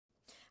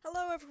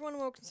Hello everyone,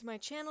 welcome to my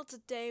channel.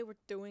 Today we're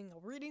doing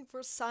a reading for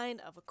a sign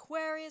of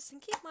Aquarius,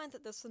 and keep in mind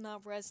that this will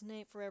not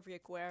resonate for every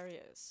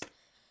Aquarius.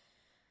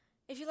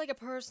 If you like a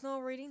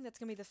personal reading, that's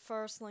going to be the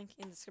first link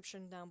in the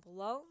description down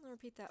below. I'll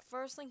repeat that,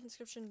 first link in the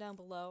description down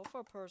below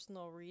for a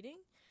personal reading.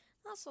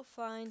 Also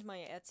find my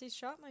Etsy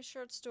shop, my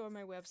shirt store,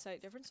 my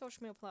website, different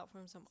social media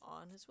platforms I'm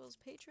on, as well as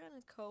Patreon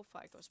and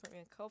Ko-Fi. Go support me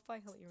on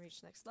Ko-Fi, help you reach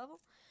the next level,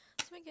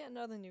 so we get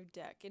another new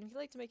deck. And if you'd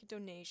like to make a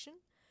donation,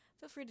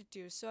 feel free to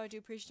do so. I do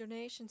appreciate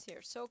donations here.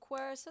 So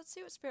Aquarius, let's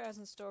see what Spirit has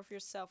in store for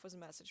yourself as a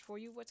message for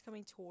you. What's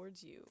coming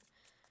towards you?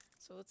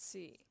 So let's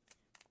see.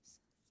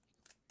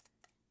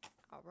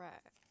 Alright.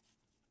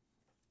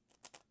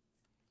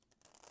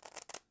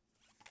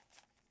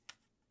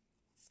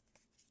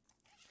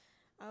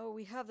 Oh,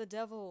 we have the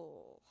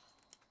Devil.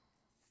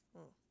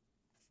 Oh.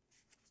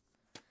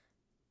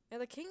 Yeah,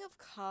 the King of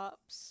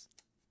Cups.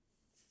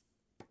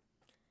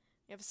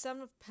 We have a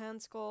Seven of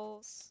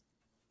Pentacles.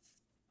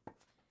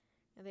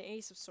 And the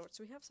Ace of Swords.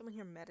 So we have someone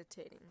here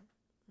meditating.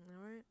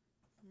 Alright?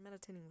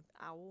 Meditating with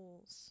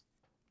owls.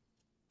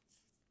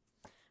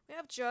 We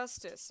have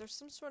justice. There's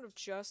some sort of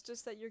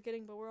justice that you're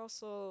getting, but we're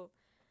also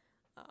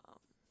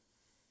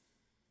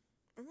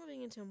we're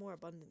moving into a more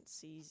abundant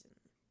season.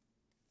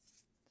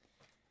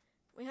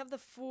 We have the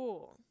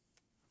Fool.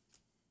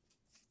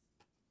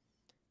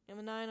 We have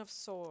a Nine of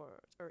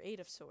Swords, or Eight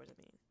of Swords, I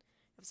mean.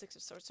 We have Six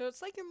of Swords. So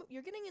it's like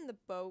you're getting in the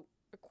boat,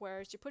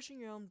 Aquarius. You're pushing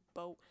your own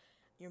boat.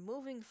 You're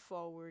moving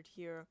forward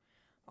here.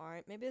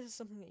 Alright, maybe this is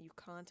something that you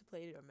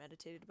contemplated or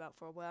meditated about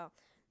for a while.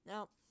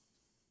 Now,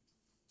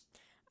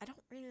 I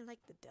don't really like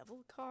the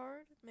Devil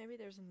card. Maybe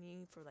there's a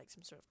need for like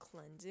some sort of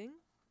cleansing.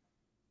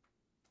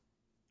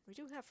 We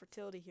do have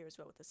fertility here as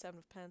well with the Seven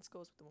of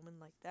Pentacles, with a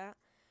woman like that.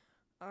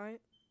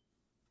 Alright.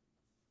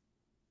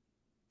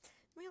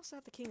 We also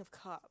have the King of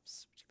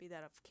Cups, which could be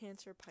that of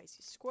Cancer,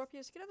 Pisces,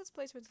 Scorpio. So you can have those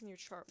placements in your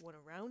chart, one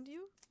around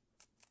you.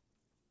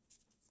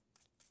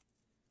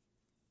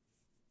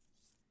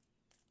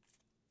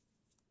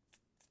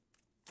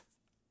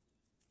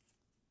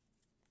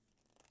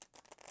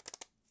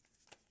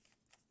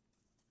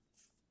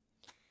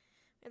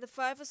 And the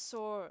Five of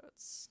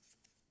Swords.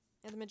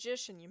 And the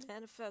Magician, you're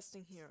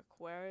manifesting here,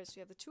 Aquarius. We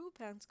have the Two of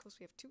Pentacles,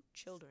 we have two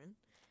children.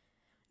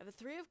 We have the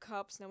Three of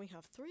Cups, now we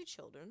have three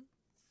children.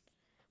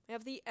 We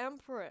have the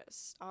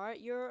Empress.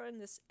 Alright, you're in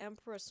this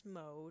Empress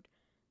mode,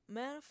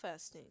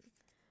 manifesting.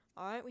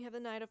 Alright, we have the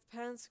Knight of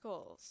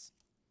Pentacles.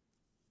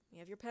 We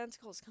have your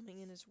Pentacles coming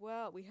in as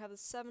well. We have the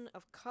Seven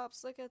of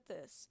Cups. Look at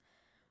this.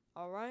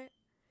 Alright?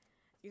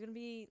 You're gonna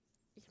be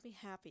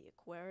happy,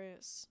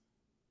 Aquarius.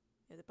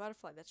 Yeah, the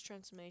Butterfly, that's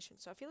transformation.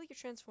 So I feel like you're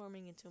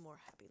transforming into a more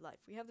happy life.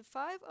 We have the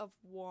Five of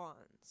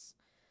Wands.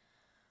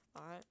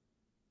 Alright.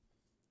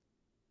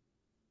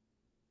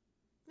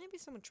 Maybe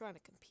someone trying to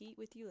compete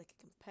with you, like a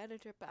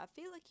competitor, but I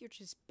feel like you're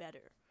just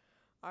better.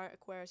 Alright,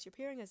 Aquarius, you're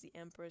appearing as the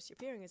Empress, you're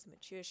appearing as a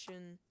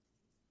magician.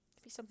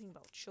 Could be something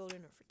about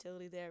children or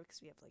fertility there,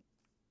 because we have, like,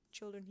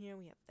 children here.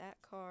 We have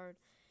that card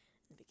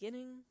in the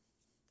beginning.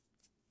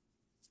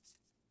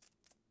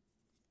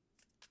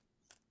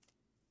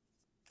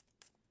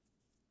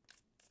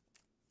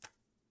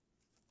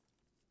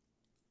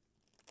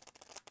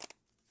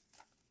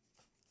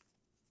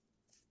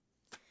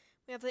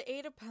 We have the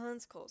Eight of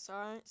Pentacles,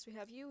 alright? So we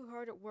have you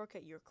hard at work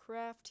at your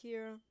craft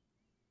here.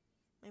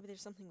 Maybe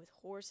there's something with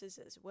horses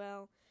as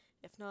well.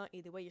 If not,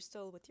 either way, you're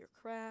still with your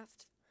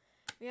craft.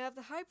 We have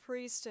the High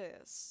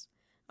Priestess.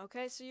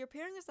 Okay, so you're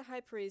appearing as the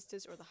High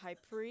Priestess or the High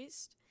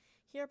Priest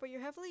here, but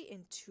you're heavily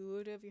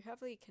intuitive. You're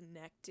heavily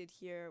connected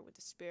here with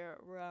the spirit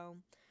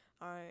realm.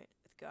 Alright,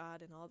 with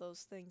God and all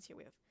those things. Here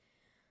we have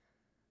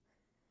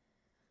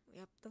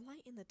the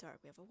light in the dark.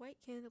 We have a white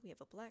candle. We have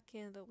a black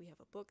candle. We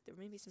have a book. There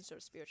may be some sort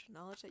of spiritual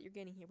knowledge that you're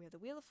getting here. We have the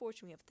Wheel of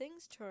Fortune. We have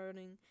things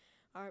turning.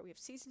 Alright, we have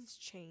seasons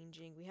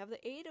changing. We have the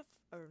Eight of...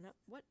 Or not...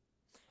 What?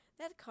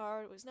 That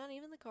card was not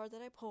even the card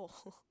that I pulled.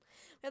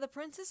 We have the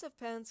Princess of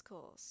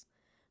Pentacles.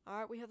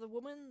 Alright, we have the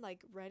woman,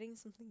 like, writing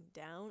something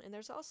down. And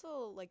there's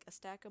also, like, a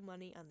stack of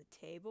money on the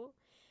table.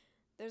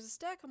 There's a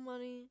stack of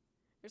money.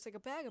 There's, like, a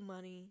bag of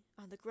money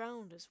on the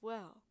ground as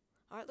well.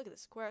 Alright, look at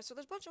this square. So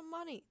there's a bunch of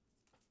money.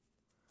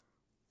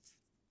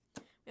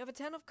 We have a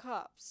Ten of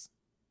Cups.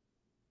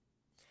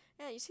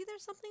 Yeah, you see,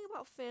 there's something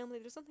about family.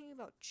 There's something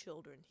about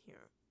children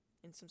here.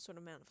 In some sort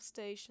of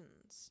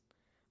manifestations.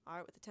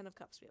 Alright, with the Ten of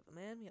Cups, we have the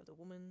man, we have the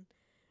woman,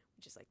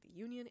 which is like the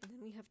union, and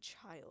then we have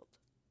child.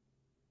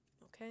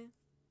 Okay?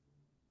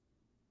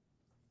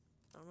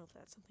 I don't know if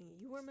that's something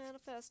you were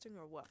manifesting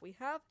or what. We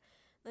have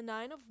the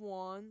Nine of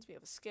Wands. We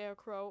have a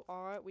scarecrow.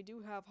 Alright, we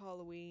do have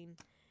Halloween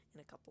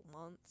in a couple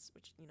months,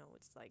 which, you know,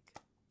 it's like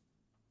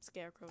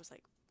scarecrows,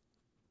 like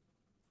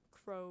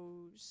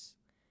crows.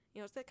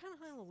 You know, it's that kind of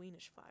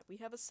Halloweenish vibe. We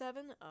have a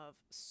Seven of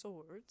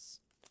Swords,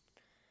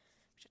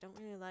 which I don't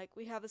really like.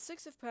 We have a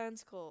Six of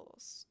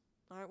Pentacles.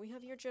 Alright, we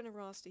have your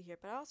generosity here,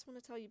 but I also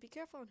want to tell you, be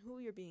careful on who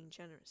you're being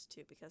generous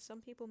to, because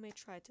some people may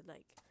try to,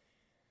 like,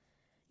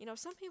 you know,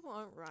 some people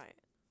aren't right.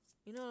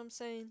 You know what I'm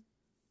saying?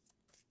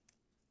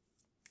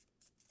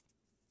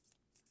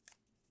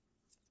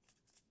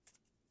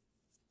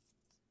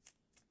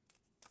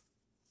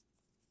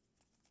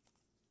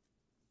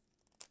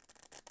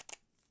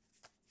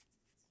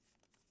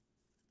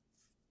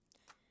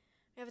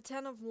 We have a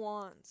 10 of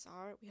Wands.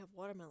 Alright, we have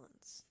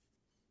watermelons.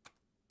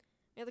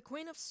 We have the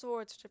Queen of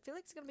Swords, which I feel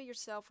like is going to be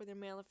yourself, whether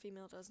male or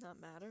female, does not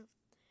matter.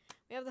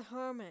 We have the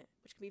Hermit,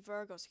 which can be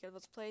Virgo, so you get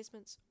those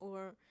placements,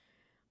 or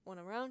one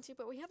around you.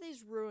 But we have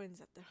these ruins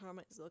that the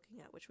Hermit is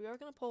looking at, which we are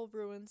going to pull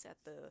ruins at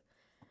the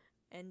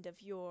end of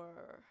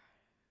your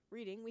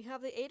reading. We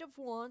have the 8 of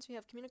Wands. We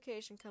have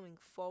communication coming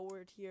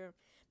forward here.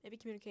 Maybe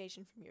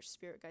communication from your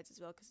spirit guides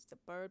as well, because it's a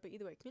bird. But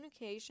either way,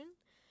 communication.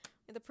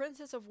 And the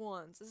Princess of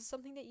Wands. This is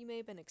something that you may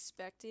have been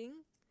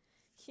expecting.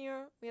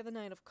 Here, we have the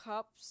Knight of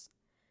Cups.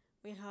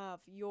 We have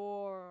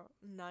your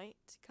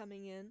knight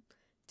coming in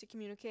to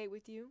communicate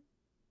with you.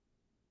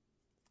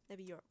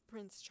 Maybe your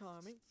Prince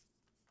Charming.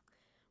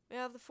 We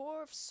have the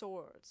 4 of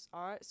Swords.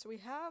 Alright, so we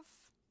have...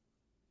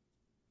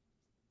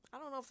 I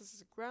don't know if this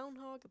is a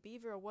groundhog, a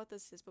beaver, or what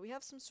this is, but we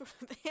have some sort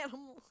of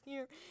animal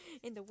here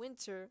in the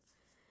winter.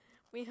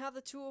 We have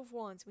the 2 of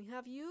Wands. We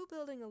have you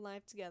building a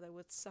life together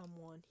with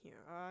someone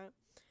here, alright?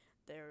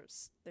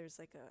 There's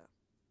like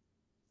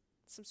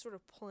some sort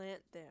of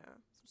plant there,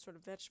 some sort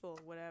of vegetable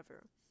or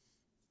whatever.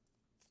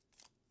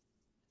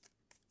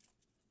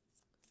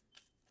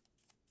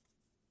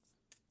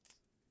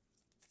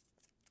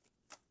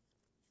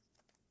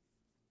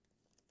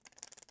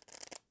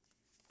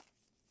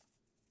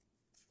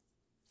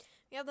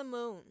 We have the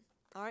moon.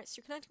 Alright, so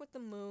you're connecting with the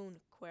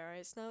moon,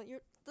 Aquarius. Now,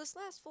 this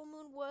last full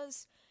moon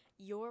was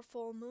your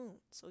full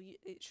moon, so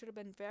it should have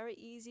been very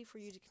easy for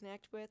you to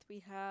connect with.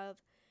 We have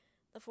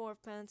the 4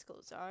 of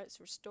Pentacles. Alright,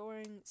 so we're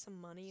storing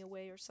some money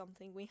away or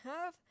something. We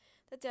have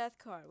the Death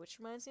card, which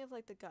reminds me of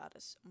like the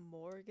goddess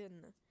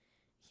Morgan.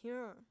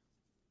 Here,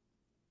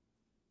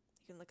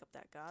 you can look up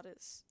that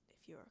goddess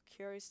if you're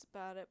curious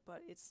about it,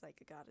 but it's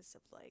like a goddess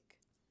of like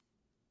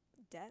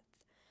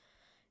death.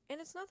 And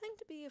it's nothing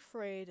to be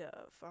afraid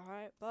of,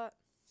 alright? But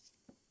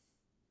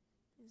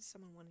there's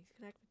someone wanting to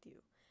connect with you.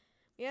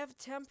 We have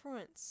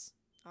Temperance.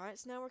 Alright,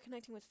 so now we're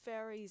connecting with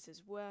fairies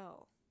as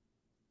well.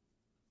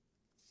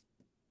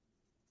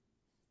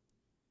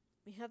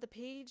 We have the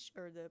Page,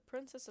 or the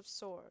Princess of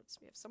Swords.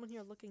 We have someone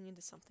here looking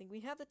into something. We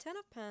have the 10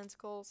 of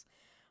Pentacles.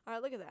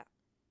 Alright, look at that.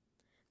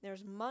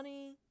 There's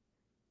money.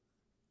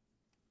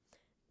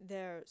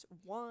 There's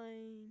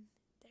wine.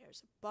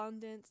 There's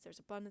abundance. There's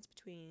abundance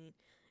between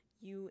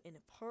you and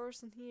a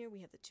person here. We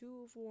have the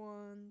 2 of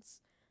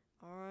Wands.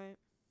 Alright.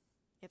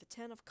 We have the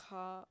 10 of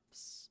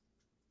Cups.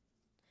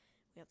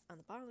 We have on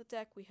the bottom of the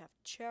deck we have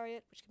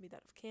Chariot, which can be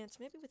that of Cancer,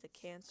 maybe with a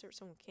Cancer,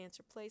 someone with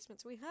Cancer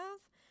placements. We have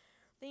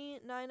the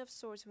 9 of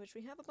Swords, in which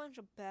we have a bunch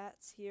of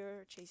bats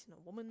here chasing a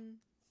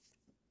woman.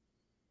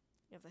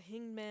 We have the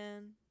Hanged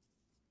Man.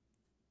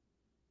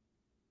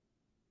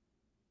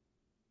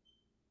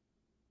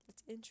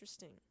 That's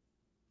interesting.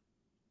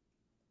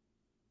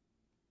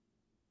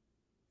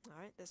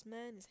 Alright, this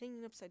man is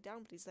hanging upside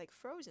down, but he's like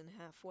frozen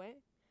halfway,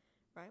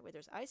 right, where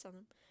there's ice on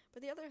him.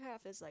 But the other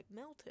half is like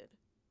melted,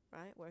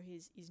 right, where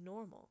he's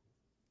normal.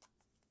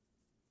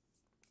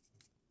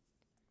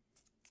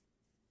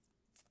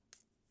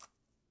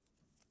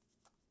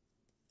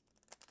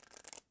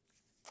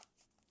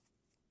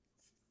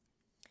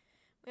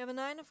 We have a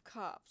 9 of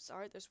Cups.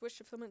 Alright, there's wish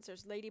fulfillments,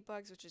 there's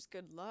ladybugs, which is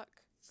good luck.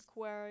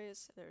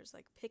 Aquarius, there's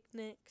like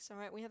picnics.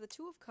 Alright, we have the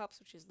 2 of Cups,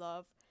 which is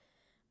love.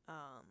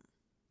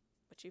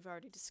 But you've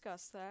already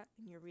discussed that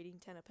in your reading.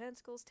 10 of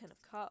Pentacles, 10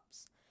 of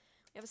Cups.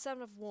 We have a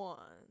 7 of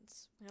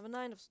Wands. We have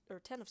a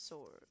 10 of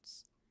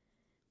Swords.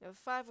 We have a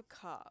 5 of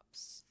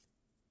Cups.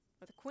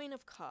 We have the Queen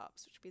of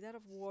Cups, which would be that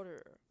of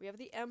water. We have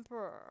the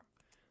Emperor.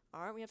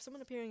 Alright, we have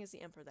someone appearing as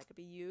the Emperor. That could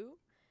be you.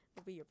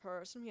 That could be your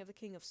person. We have the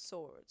King of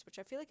Swords, which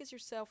I feel like is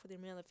yourself, whether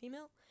you're male or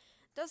female.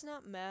 Does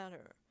not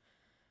matter.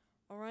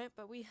 Alright,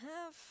 but we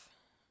have...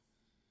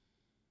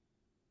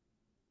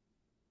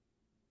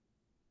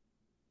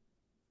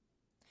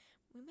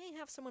 we may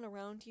have someone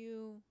around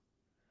you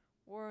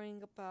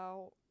worrying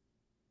about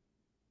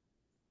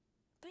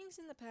things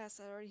in the past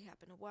that already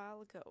happened a while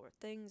ago, or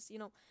things, you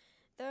know,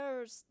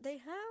 they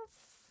have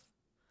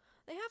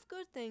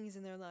good things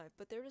in their life,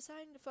 but they're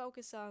deciding to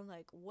focus on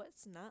like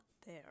what's not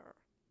there.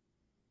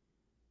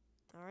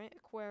 Alright,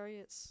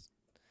 Aquarius.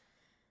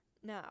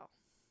 Now,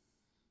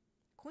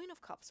 Queen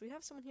of Cups. We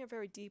have someone here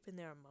very deep in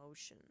their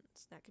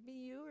emotions. That could be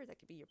you, or that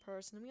could be your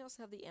person. And we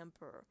also have the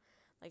Emperor.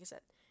 Like I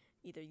said,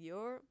 either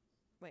you're...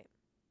 wait.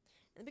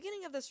 In the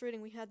beginning of this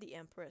reading, we had the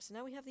Empress, and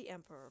now we have the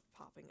Emperor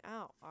popping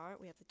out.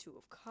 Alright, we have the 2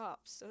 of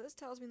Cups. So this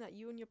tells me that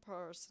you and your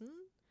person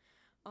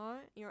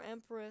are your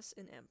Empress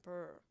and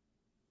Emperor.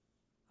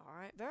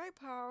 Alright, very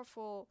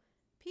powerful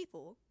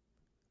people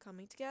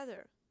coming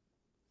together.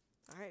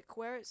 Alright,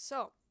 Aquarius.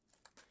 So,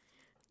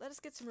 let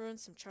us get some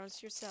runes, some charms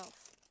to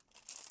yourself.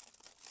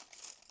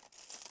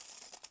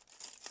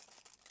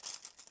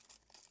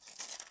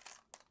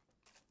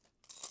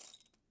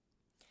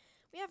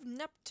 We have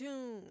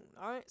Neptune.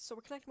 Alright, so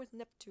we're connecting with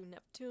Neptune.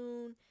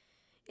 Neptune,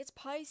 it's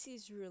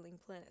Pisces' ruling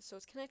planet, so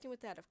it's connecting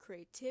with that of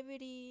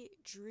creativity,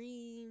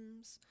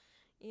 dreams.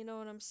 You know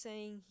what I'm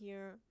saying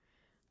here?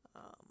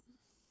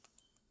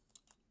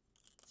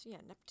 So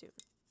yeah, Neptune.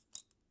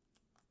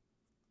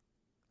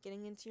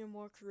 Getting into your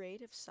more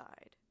creative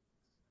side.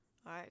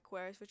 Alright,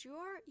 Aquarius,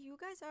 you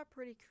guys are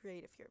pretty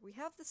creative here. We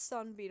have the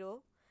sun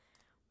beetle,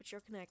 which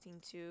you're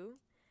connecting to.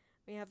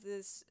 We have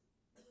this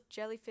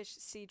jellyfish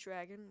sea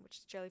dragon,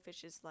 which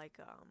jellyfish is like,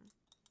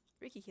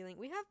 Reiki healing.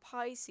 We have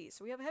Pisces,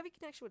 so we have a heavy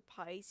connection with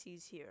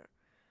Pisces here.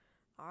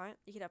 Alright,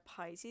 you can have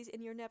Pisces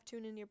in your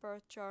Neptune in your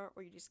birth chart,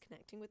 or you're just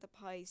connecting with the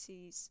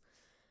Pisces.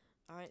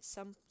 Alright,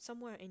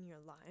 somewhere in your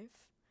life.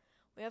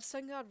 We have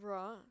Sun God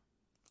Ra.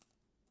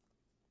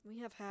 We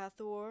have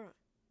Hathor.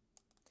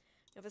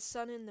 We have a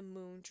Sun and the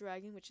Moon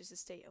dragon, which is a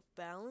state of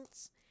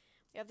balance.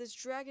 We have this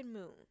dragon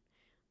moon,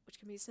 which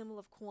can be a symbol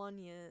of Kuan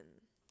Yin.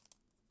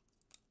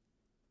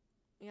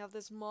 We have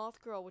this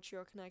moth girl, which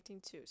you're connecting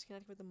to. It's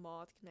connecting with the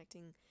moth,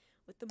 connecting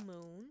with the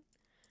moon.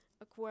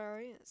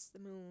 Aquarius, the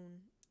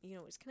moon,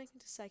 is connecting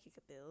to psychic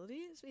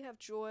abilities. We have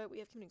joy, we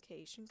have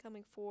communication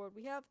coming forward.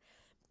 We have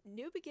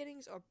new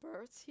beginnings or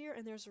births here,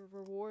 and there's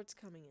rewards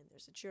coming in.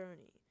 There's a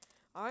journey.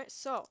 Alright,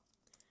 so,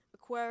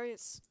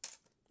 Aquarius,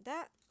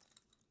 that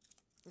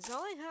is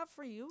all I have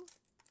for you.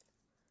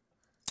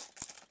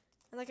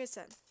 And like I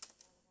said,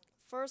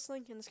 first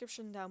link in the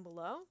description down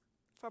below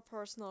for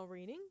personal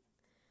reading.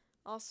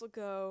 Also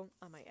go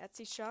on my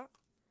Etsy shop.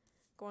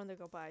 Go on there,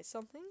 go buy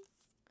something.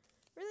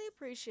 Really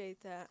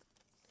appreciate that.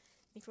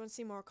 If you want to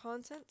see more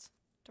content,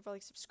 don't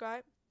forget to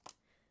subscribe.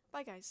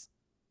 Bye guys.